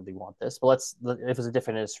one would really want this, but let's if it was a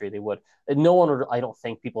different industry, they would. No one would. I don't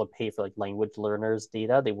think people would pay for like language learners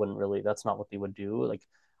data. They wouldn't really. That's not what they would do. Like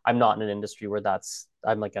I'm not in an industry where that's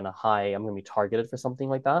I'm like in a high. I'm going to be targeted for something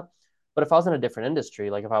like that. But if I was in a different industry,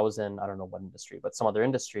 like if I was in I don't know what industry, but some other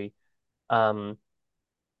industry, um,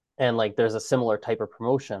 and like there's a similar type of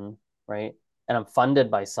promotion, right? And I'm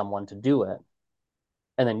funded by someone to do it,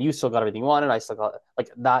 and then you still got everything you wanted, I still got like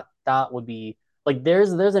that. That would be like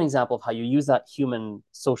there's an example of how you use that human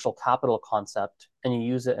social capital concept and you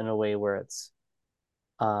use it in a way where it's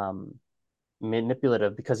um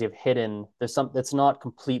manipulative because you've hidden there's some it's not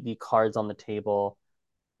completely cards on the table.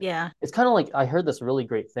 Yeah. It's kind of like I heard this really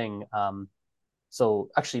great thing. So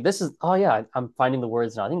actually this is oh yeah, I'm finding the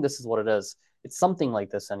words now. I think this is what it is. It's something like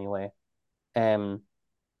this anyway. Um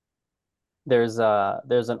there's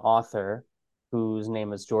an author whose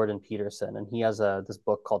name is Jordan Peterson, and he has a this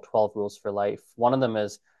book called 12 Rules for Life. One of them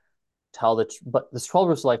is but this 12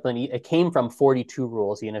 Rules for Life, but it came from 42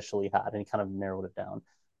 rules he initially had, and he kind of narrowed it down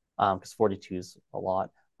because 42 is a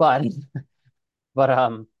lot. But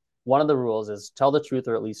one of the rules is tell the truth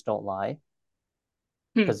or at least don't lie,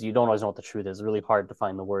 Hmm. because you don't always know what the truth is. It's really hard to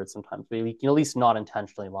find the words sometimes, but you can at least not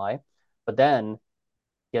intentionally lie. But then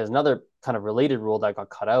he has another kind of related rule that got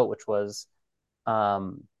cut out, which was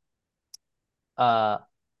um, uh,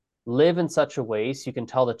 live in such a way so you can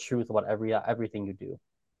tell the truth about everything you do.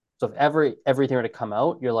 So if everything were to come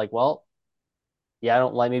out, you're like, well, yeah, I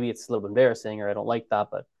don't like. Maybe it's a little bit embarrassing, or I don't like that,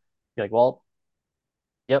 but you're like, well,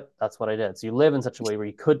 yep, that's what I did. So you live in such a way where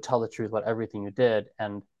you could tell the truth about everything you did,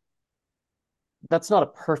 and that's not a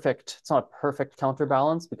perfect. It's not a perfect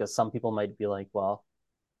counterbalance because some people might be like, well,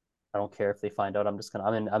 I don't care if they find out.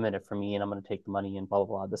 I'm in it for me, and I'm gonna take the money and blah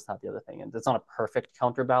blah blah. This, not the other thing, and it's not a perfect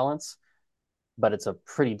counterbalance, but it's a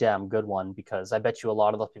pretty damn good one because I bet you a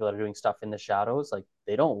lot of those people that are doing stuff in the shadows, like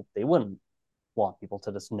they wouldn't want people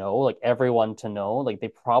to just know, like everyone to know, like they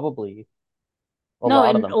probably, a No,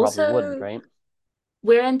 lot of and them probably wouldn't, also right?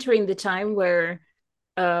 we're entering the time where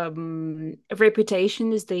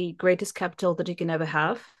reputation is the greatest capital that you can ever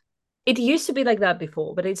have. It used to be like that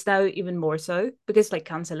before, but it's now even more so because like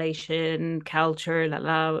cancellation, culture, la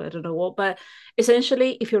la, I don't know what. But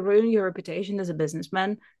essentially, if you ruin your reputation as a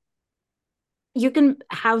businessman, you can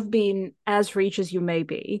have been as rich as you may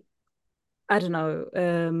be. I don't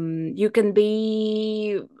know. You can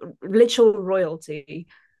be literal royalty.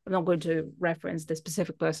 I'm not going to reference the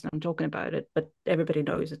specific person I'm talking about it, but everybody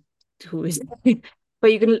knows it, who is.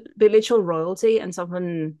 But you can be literal royalty, and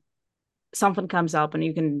something comes up, and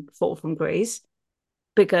you can fall from grace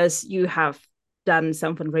because you have done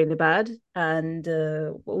something really bad. And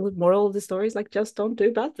moral of the story is like just don't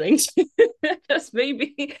do bad things. Just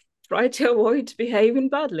maybe try to avoid behaving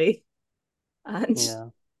badly. And Yeah.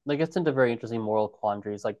 Like gets into very interesting moral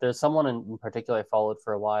quandaries. Like there's someone in particular I followed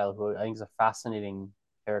for a while who I think is a fascinating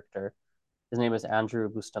character. His name is Andrew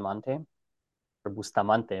Bustamante or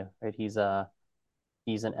Bustamante, right? He's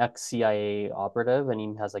an ex-CIA operative, and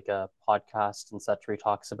he has like a podcast and such where he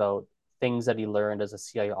talks about things that he learned as a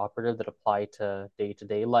CIA operative that apply to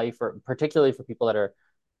day-to-day life, or particularly for people that are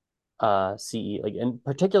CE, like and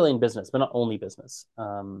particularly in business, but not only business.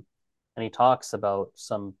 And he talks about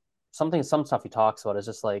some stuff he talks about is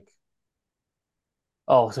just like,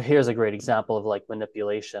 oh, so here's a great example of like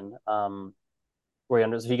manipulation.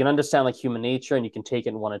 Where so you can understand like human nature and you can take it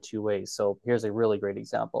in one of two ways. So here's a really great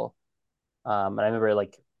example. And I remember it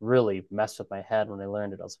like really messed with my head when I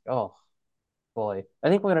learned it. I was like, oh boy, I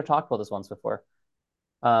think we're going to talk about this once before.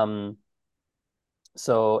 Um,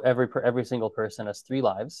 so every single person has three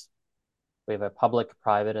lives. We have a public,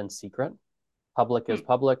 private, and secret. Public is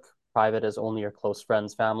public, private is only your close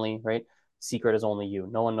friends, family, right? Secret is only you.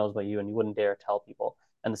 No one knows about you, and you wouldn't dare tell people.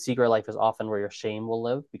 And the secret life is often where your shame will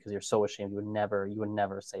live because you're so ashamed you would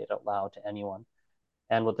never say it out loud to anyone.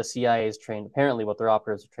 And what the CIA is trained, apparently, what their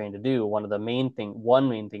operatives are trained to do, one main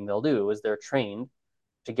thing they'll do is they're trained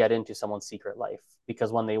to get into someone's secret life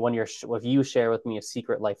because if you share with me a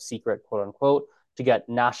secret life secret, quote unquote, to get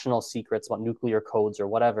national secrets about nuclear codes or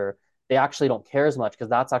whatever, they actually don't care as much because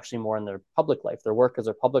that's actually more in their public life. Their work is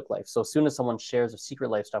their public life. So as soon as someone shares their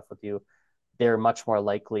secret life stuff with you, they're much more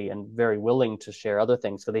likely and very willing to share other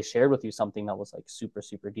things because they shared with you something that was like super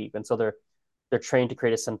super deep, and so they're trained to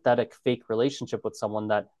create a synthetic fake relationship with someone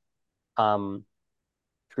that um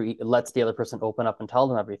lets the other person open up and tell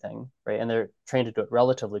them everything, right? And they're trained to do it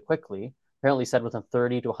relatively quickly. Apparently, said within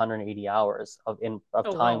 30 to 180 hours of oh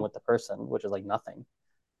time wow. with the person, which is like nothing.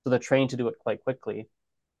 So they're trained to do it quite quickly,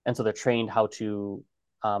 and so they're trained how to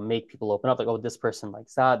make people open up, like, oh, this person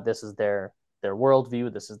likes that, this is their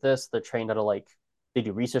worldview, this is this. They're trained how to, like, they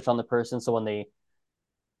do research on the person. So when they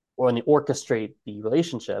orchestrate the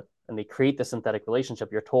relationship and they create the synthetic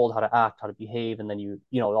relationship, you're told how to act, how to behave, and then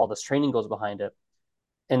all this training goes behind it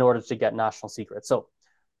in order to get national secrets. So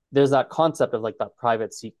there's that concept of like that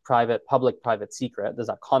public private secret. There's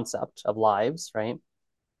that concept of lives, right?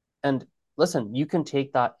 And listen, you can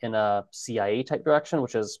take that in a CIA type direction,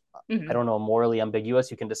 which is, I Mm-hmm. don't know, morally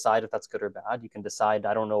ambiguous. You can decide if that's good or bad. You can decide,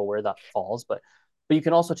 I don't know where that falls, but you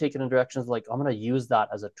can also take it in directions like, I'm going to use that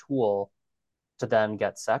as a tool to then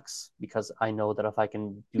get sex, because I know that if I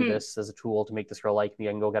can do Hmm. this as a tool to make this girl like me,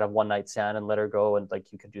 I can go get a one night stand and let her go. And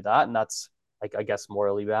like, you could do that. And that's, like, I guess,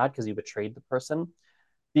 morally bad because you betrayed the person.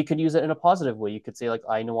 You could use it in a positive way. You could say, like,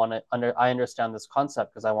 I understand this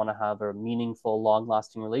concept because I want to have a meaningful, long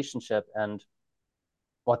lasting relationship. And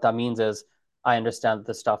what that means is, I understand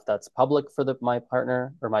the stuff that's public for my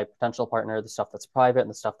partner or my potential partner, the stuff that's private, and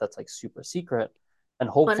the stuff that's like super secret. And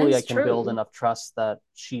But hopefully, I it's can build true. enough trust that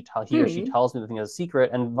he or she Hmm. tells me the thing is a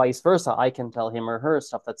secret, and vice versa. I can tell him or her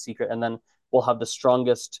stuff that's secret, and then we'll have the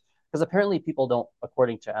strongest. Because apparently, people don't,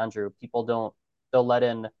 according to Andrew, people don't. They'll let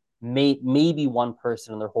in maybe one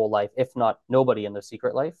person in their whole life, if not nobody in their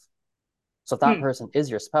secret life. So if that Hmm. person is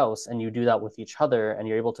your spouse and you do that with each other and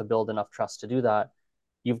you're able to build enough trust to do that,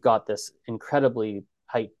 you've got this incredibly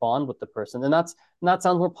tight bond with the person. And that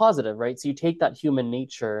sounds more positive, right? So you take that human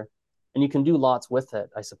nature and you can do lots with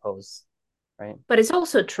it, I suppose, right? But it's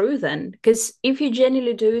also true then, because if you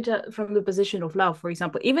genuinely do it from the position of love, for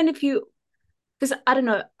example, even if you, because I don't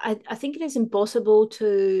know, I think it is impossible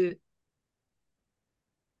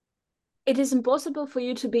for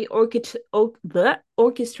you to be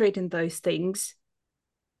orchestrating those things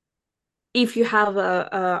if you have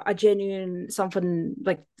a genuine something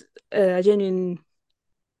like a genuine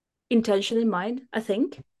intention in mind, I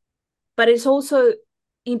think. But it's also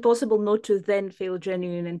impossible not to then feel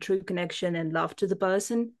genuine and true connection and love to the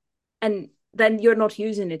person. And then you're not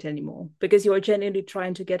using it anymore because you're genuinely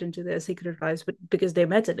trying to get into their secret lives, but because they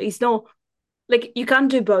met it. It's not like you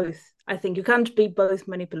can't do both. I think you can't be both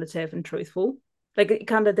manipulative and truthful. Like it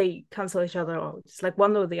kind of they cancel each other out. It's like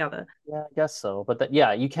one or the other. Yeah, I guess so. But that,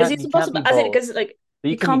 yeah, Because it's you can't impossible. be I think both. because like But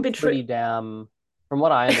you you can be can't be true. pretty damn, from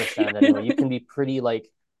what I understand anyway, you can be pretty like,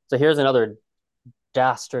 so here's another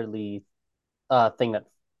dastardly thing that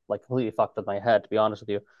like completely fucked with my head, to be honest with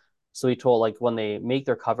you. So he told, like, when they make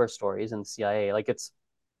their cover stories in the CIA, like, it's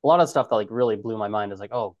a lot of stuff that like really blew my mind. Is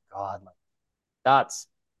like, oh God, like, that's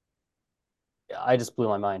I just blew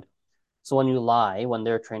my mind. So when you lie, when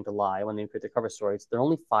they're trained to lie, when they create their cover stories, they're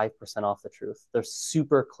only 5% off the truth. They're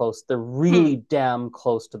super close. They're really Hmm. damn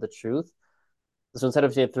close to the truth. So instead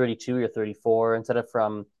of, say, 32, you're 34. Instead of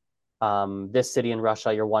from this city in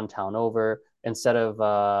Russia, you're one town over. Instead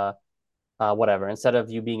of whatever. Instead of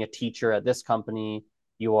you being a teacher at this company,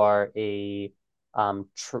 you are a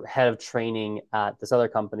head of training at this other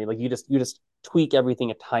company. Like, you just tweak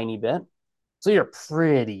everything a tiny bit, so you're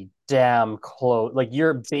pretty damn close. Like,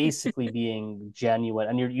 you're basically being genuine,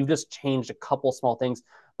 and you've just changed a couple small things.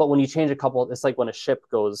 But when you change a couple, it's like when a ship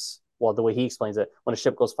goes. Well, the way he explains it, when a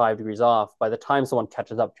ship goes 5 degrees off, by the time someone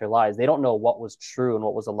catches up to your lies, they don't know what was true and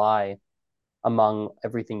what was a lie among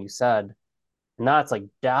everything you said. And that's like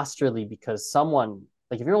dastardly because someone,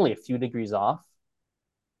 like, if you're only a few degrees off,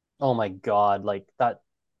 oh my God, like that,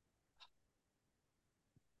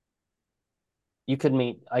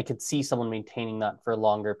 I could see someone maintaining that for a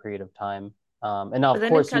longer period of time. And now, But of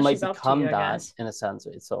then it course, you might catches up to you, become I that guess. in a sense,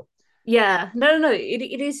 right? So Yeah. No, no, no.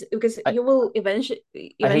 It is because I, you will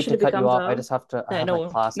I hate to eventually cut you become off. I so. just have to, I No, have my no,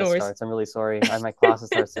 class that no worries. starts. I'm really sorry. I have my class that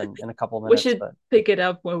starts in a couple We minutes, should but pick it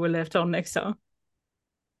up where we left on next time.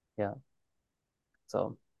 yeah.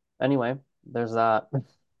 So anyway, there's that.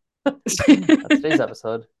 That's today's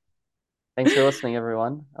episode. Thanks for listening,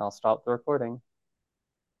 everyone. I'll stop the recording.